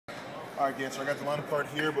All right, Dan, so I got the lineup card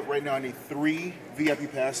here, but right now I need 3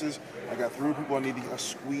 VIP passes. I got 3 people I need to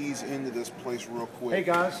squeeze into this place real quick. Hey,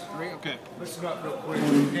 guys. Okay. Listen up real quick.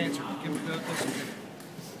 Dancer, listen.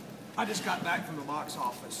 I just got back from the box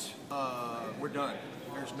office. We're done.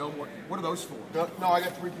 There's no more. What are those for? No, I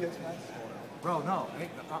got 3 PS passes. Bro, no.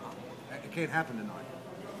 It can't happen tonight.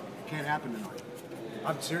 It can't happen tonight.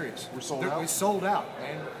 I'm serious. We're sold out? We're sold out,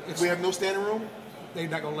 man. We have no standing room? They're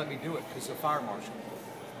not going to let me do it because of the fire marshal.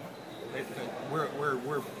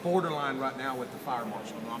 We're borderline right now with the fire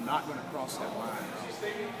marshal. I'm not going to cross that line.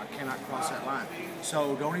 I cannot cross that line.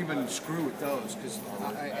 So don't even screw with those because,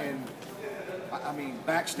 I mean,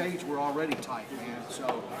 backstage we're already tight, man.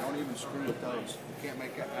 So don't even screw with those. You can't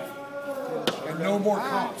make that happen. And no more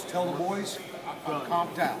comps. Tell the boys I'm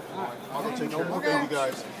comped out. I'll go take care of it. Okay, you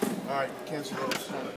guys. All right, cancel those.